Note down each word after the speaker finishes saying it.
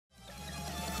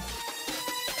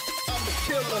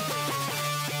killer.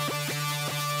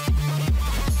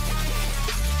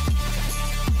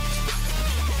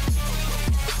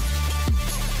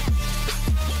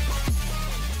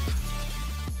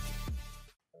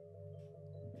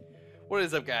 What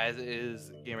is up, guys? It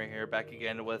is Gamer here, back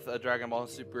again with a Dragon Ball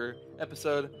Super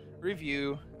episode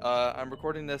review. I'm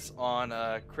recording this on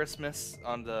Christmas,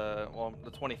 on the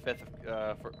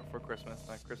 25th for Christmas,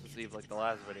 on Christmas Eve, like the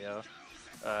last video,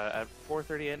 at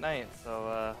 4:30 at night.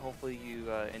 So hopefully you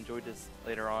enjoyed this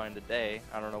later on in the day.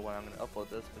 I don't know when I'm going to upload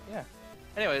this, but yeah.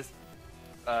 Anyways,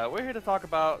 we're here to talk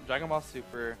about Dragon Ball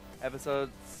Super episode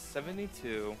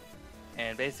 72,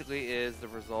 and basically is the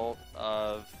result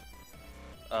of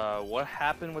what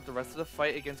happened with the rest of the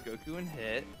fight against Goku and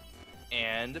Hit,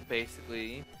 and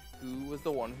basically who was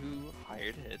the one who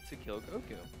hired Hit to kill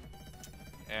Goku.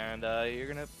 And you're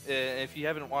gonna, if you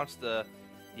haven't watched the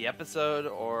episode,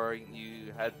 or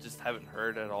you haven't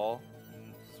heard at all,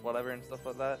 just whatever and stuff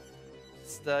like that,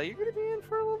 just, you're gonna be in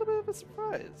for a little bit of a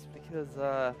surprise, because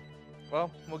well,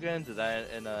 we'll get into that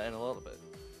in a little bit.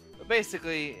 But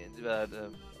basically,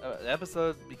 the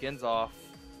episode begins off,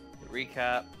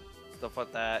 recap, stuff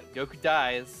like that. Goku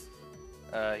dies.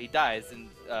 He dies, and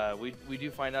we do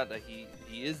find out that he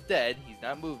is dead. He's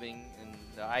not moving, and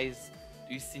the eyes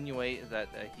do insinuate that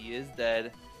he is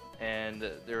dead. And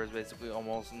there was basically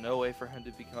almost no way for him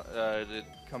to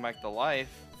come back to life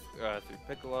through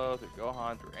Piccolo, through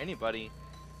Gohan, through anybody,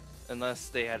 unless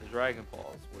they had Dragon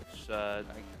Balls, which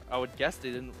I would guess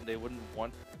they wouldn't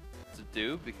want to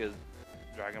do, because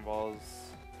Dragon Balls,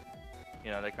 you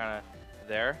know, they're kind of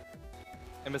there.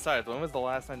 And besides, when was the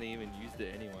last time they even used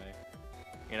it anyway?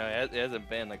 You know, it hasn't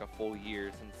been like a full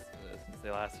year since they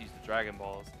last used the Dragon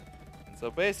Balls. And so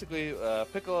basically,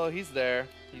 Piccolo, he's there.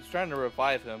 He's trying to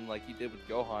revive him like he did with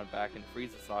Gohan back in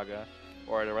Frieza Saga,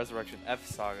 or the Resurrection F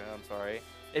Saga, I'm sorry.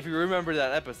 If you remember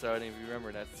that episode, and if you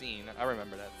remember that scene, I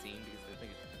remember that scene because I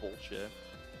think it's bullshit.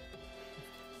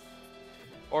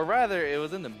 Or rather, it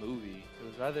was in the movie. It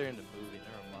was rather in the movie,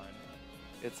 never mind.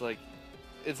 It's like...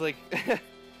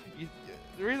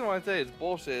 The reason why I say it's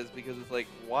bullshit is because it's like,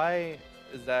 why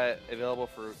is that available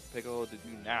for Piccolo to do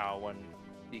now when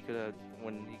he could have,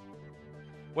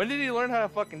 when did he learn how to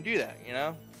fucking do that, you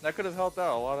know? That could have helped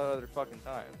out a lot of other fucking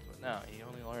times, but no, he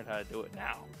only learned how to do it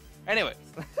now. Anyways,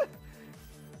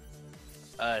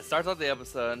 it starts out the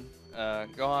episode,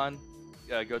 Gohan,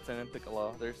 Goten, and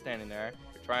Piccolo, they're standing there,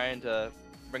 they're trying to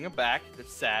bring him back, they're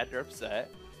sad, they're upset.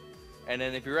 And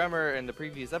then, if you remember, in the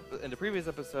previous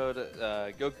episode,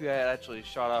 Goku had actually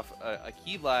shot off a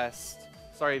ki blast.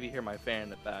 Sorry if you hear my fan in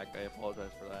the back. I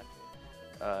apologize for that.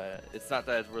 It's not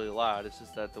that it's really loud. It's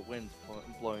just that the wind's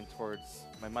blowing towards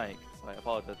my mic. So I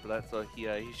apologize for that. So he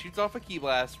shoots off a ki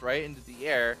blast right into the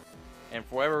air, and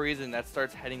for whatever reason, that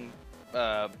starts heading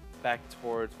back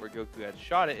towards where Goku had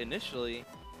shot it initially.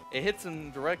 It hits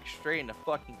him direct straight in the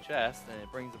fucking chest, and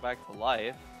it brings it back to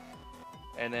life.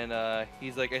 And then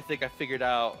he's like, I think I figured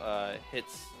out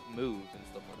Hit's move and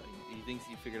stuff like that. He thinks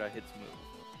he figured out Hit's move.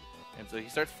 And so he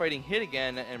starts fighting Hit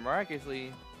again, and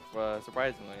miraculously,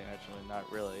 surprisingly, actually, not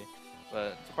really,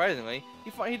 but surprisingly,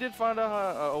 he did find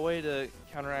a way to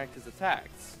counteract his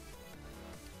attacks.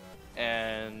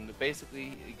 And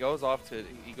basically, he goes off to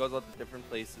different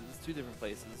places, two different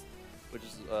places, which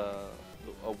is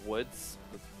woods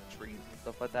with trees and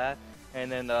stuff like that. And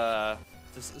then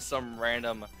just some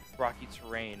random rocky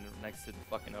terrain next to the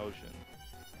fucking ocean.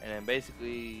 And then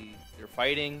basically they're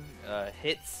fighting.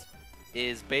 Hits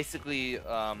is basically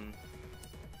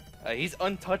he's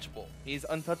untouchable. He's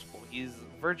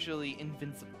virtually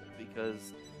invincible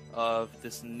because of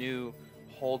this new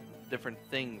whole different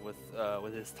thing with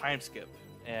his time skip.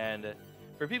 And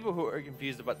for people who are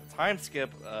confused about the time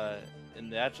skip, in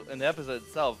the episode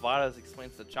itself, Vados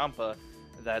explains to Champa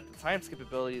that the time skip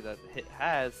ability that Hit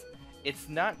has, it's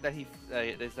not that he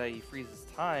freezes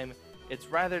time, it's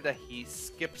rather that he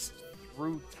skips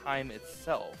through time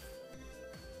itself.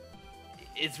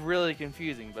 It's really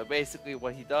confusing, but basically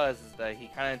what he does is that he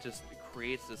kind of just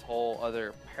creates this whole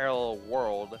other parallel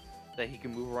world that he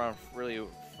can move around really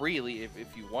freely if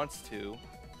he wants to,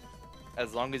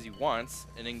 as long as he wants,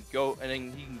 and then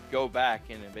he can go back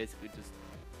and then basically just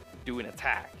do an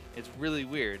attack. It's really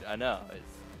weird, I know.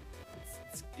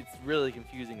 It's really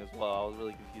confusing as well. I was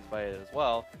really confused by it as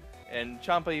well. And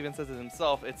Champa even says it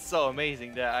himself, it's so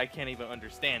amazing that I can't even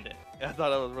understand it. I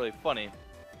thought it was really funny.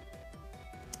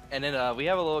 And then we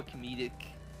have a little comedic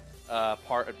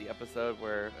part of the episode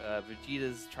where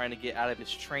Vegeta's trying to get out of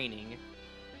his training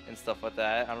and stuff like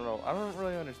that. I don't know. I don't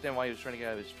really understand why he was trying to get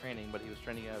out of his training, but he was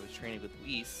trying to get out of his training with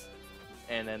Whis.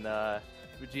 And then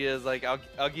Vegeta's like,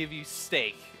 I'll give you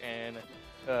steak. And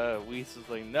Whis was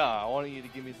like, no, I want you to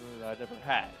give me something that I never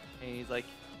had. And he's like,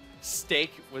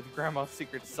 steak with grandma's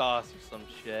secret sauce or some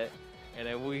shit. And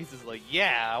then Whis is like,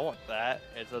 yeah, I want that.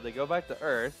 And so they go back to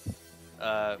Earth.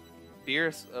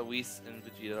 Beerus, Whis, and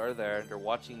Vegeta are there. They're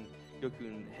watching Goku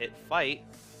and Hit fight.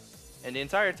 And the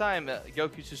entire time,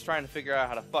 Goku's just trying to figure out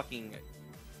how to fucking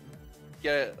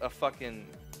get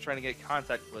trying to get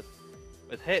contact with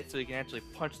Hit so he can actually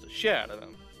punch the shit out of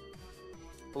him.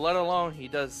 But let alone he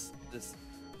does this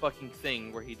fucking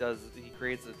thing where he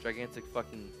creates a gigantic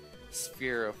fucking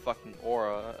sphere of fucking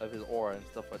his aura and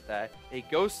stuff like that. It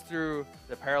goes through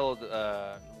the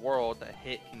parallel world that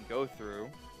Hit can go through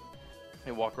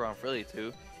and walk around freely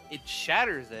to. It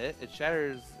shatters it and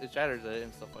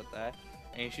stuff like that.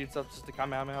 And he shoots up just a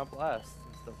Kamehameha blast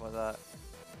and stuff like that.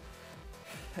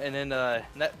 And then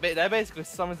that basically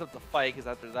summons up the fight, because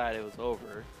after that it was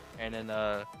over. And then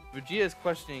Vegeta is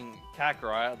questioning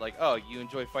Kakarot, like, "Oh, you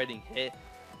enjoy fighting Hit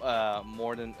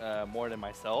more than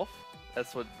myself?"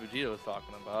 That's what Vegeta was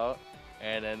talking about.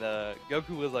 And then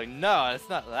Goku was like, "No, it's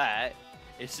not that.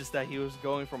 It's just that he was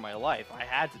going for my life. I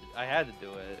had to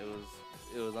do it.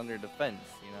 It was under defense,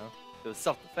 you know. It was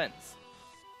self-defense."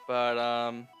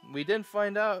 But we didn't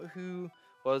find out who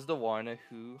was the one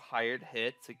who hired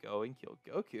Hit to go and kill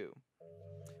Goku.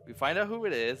 We find out who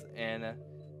it is, and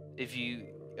if you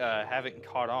haven't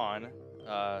caught on,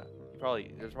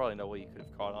 there's probably no way you could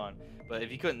have caught on. But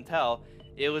if you couldn't tell,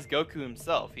 it was Goku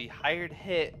himself. He hired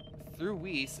Hit through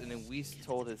Whis, and then Whis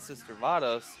told his sister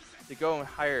Vados to go and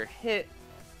hire Hit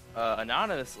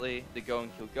anonymously to go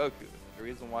and kill Goku. The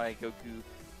reason why Goku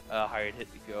hired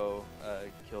Hit to go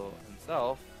kill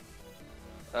himself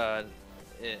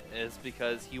is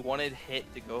because he wanted Hit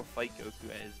to go fight Goku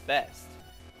at his best.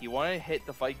 He wanted Hit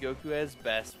to fight Goku at his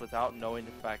best without knowing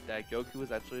the fact that Goku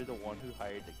was actually the one who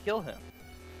hired to kill him.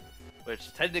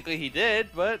 Which technically he did,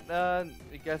 but I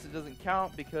guess it doesn't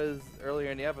count because earlier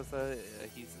in the episode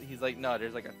he's like, no,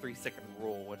 there's like a 3-second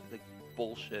rule, which is like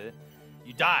bullshit.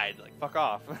 You died, like fuck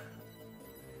off.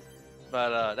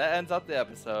 But that ends up the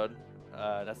episode.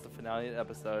 That's the finale of the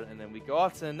episode, and then we go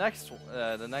out to the next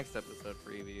episode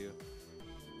preview.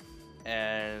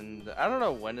 And I don't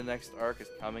know when the next arc is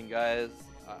coming, guys.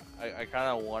 I kind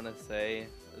of want to say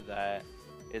that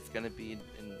it's gonna be in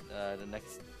the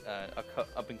next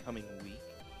up and coming week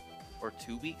or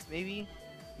 2 weeks maybe.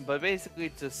 But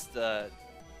basically, just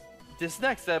this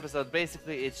next episode,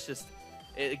 basically it's just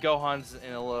Gohan's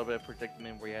in a little bit of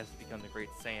predicament where he has to become the Great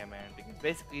Saiyaman, because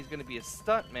basically he's gonna be a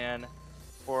stuntman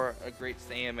for a Great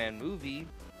Saiyaman movie,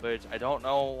 which I don't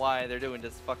know why they're doing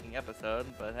this fucking episode,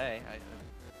 but hey,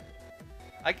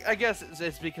 I guess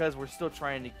it's because we're still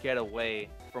trying to get away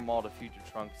from all the future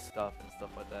Trunks stuff and stuff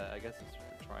like that. I guess that's what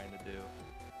we're trying to do.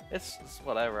 It's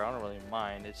whatever, I don't really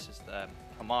mind. It's just that,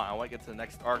 come on, I want to get to the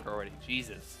next arc already,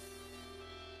 Jesus.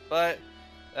 But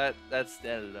that's the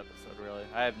end of the episode, really.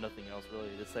 I have nothing else really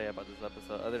to say about this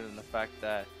episode other than the fact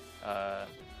that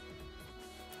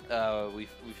we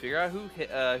figured out who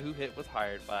Hit was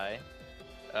hired by.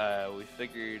 We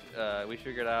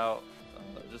figured out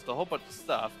just a whole bunch of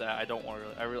stuff that I don't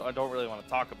really want to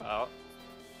talk about.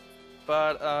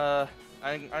 But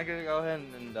I'm gonna go ahead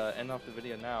and end off the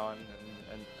video now and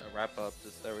wrap up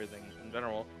just everything in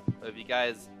general. But if you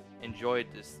guys enjoyed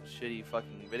this shitty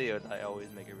fucking video that I always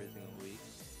make every single week,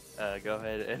 go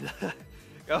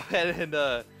ahead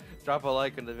and drop a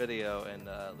like on the video and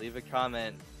leave a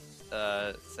comment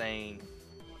saying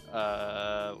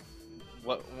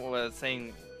what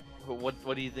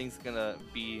do you think's gonna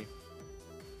be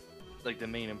like the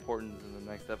main importance in the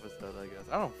next episode. I guess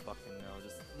I don't fucking know.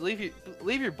 Just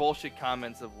leave your bullshit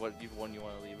comments of what one you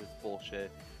want to leave is bullshit.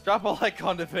 Drop a like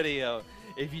on the video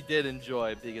if you did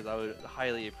enjoy, because I would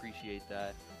highly appreciate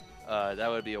that. That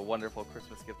would be a wonderful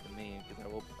Christmas gift to me,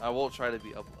 because I will try to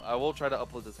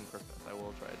upload this in Christmas. I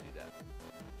will try to do that.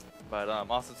 But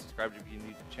also subscribe if you're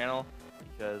new to the channel,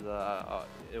 because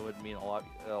it would mean a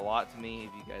lot to me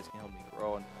if you guys can help me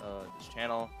grow on this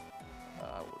channel.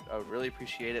 I would really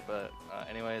appreciate it. But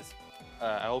anyways,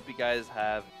 I hope you guys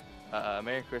have a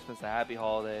Merry Christmas and Happy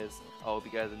Holidays. I hope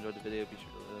you guys enjoyed the video. Be sure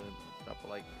to drop a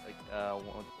like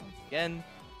once again.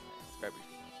 Subscribe to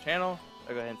the channel.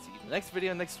 I'll go ahead and see you in the next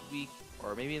video next week,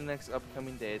 or maybe in the next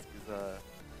upcoming days, because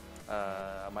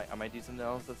I might do something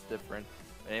else that's different.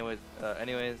 But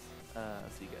anyways, I'll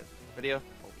see you guys in the video.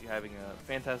 Hope you're having a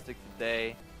fantastic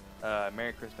day.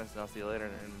 Merry Christmas, and I'll see you later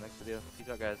in the next video. Peace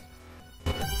out, guys.